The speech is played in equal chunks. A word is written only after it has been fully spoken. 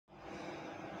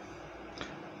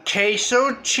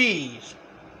Queso cheese,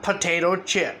 potato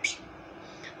chips,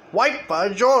 white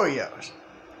fudge Oreos,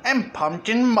 and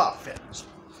pumpkin muffins.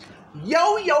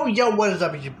 Yo, yo, yo, what is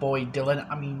up? It's your boy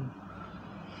Dylan.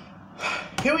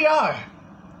 Here we are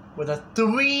with a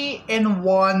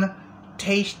 3-in-1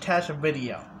 taste test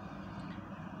video.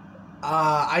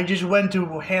 I just went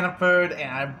to Hannaford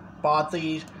and I bought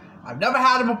these. I've never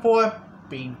had them before.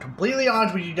 Being completely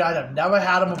honest with you guys, I've never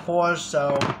had them before,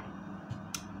 so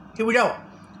here we go.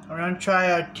 I'm gonna try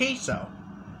a queso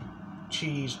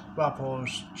cheese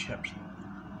waffles chips.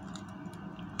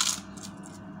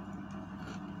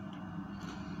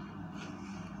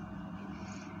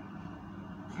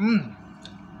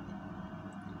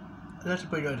 That's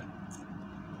pretty good.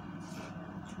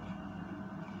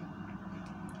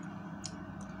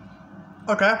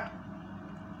 Okay.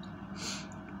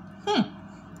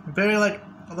 Very a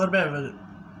little bit of it.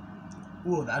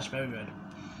 Ooh, that's very good.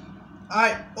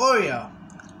 Alright, Oreo.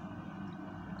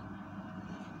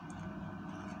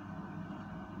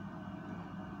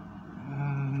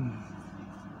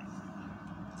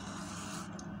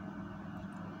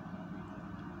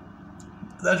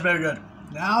 That's very good.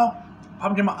 Now,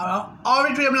 pumpkin.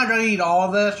 Obviously, I'm not gonna eat all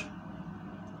of this,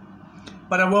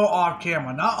 but I will off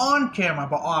camera. Not on camera,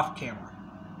 but off camera.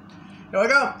 Here we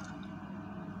go.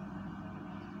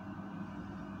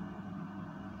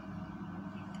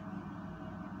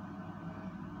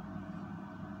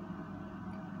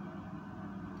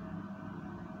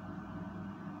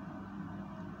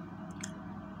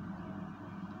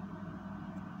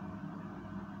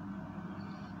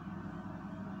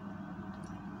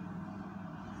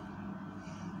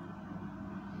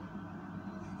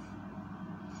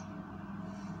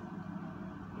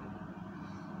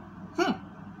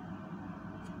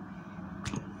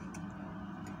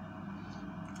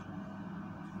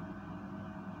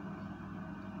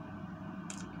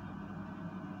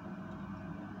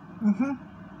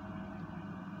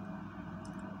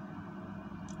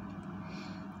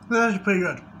 That's pretty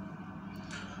good.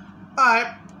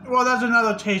 Alright, well that's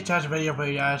another taste test video for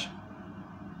you guys.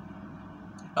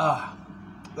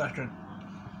 That's good.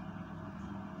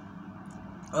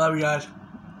 I love you guys.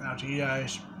 And I'll see you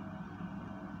guys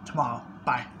tomorrow.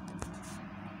 Bye.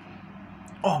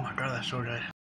 Oh my god, that's so good.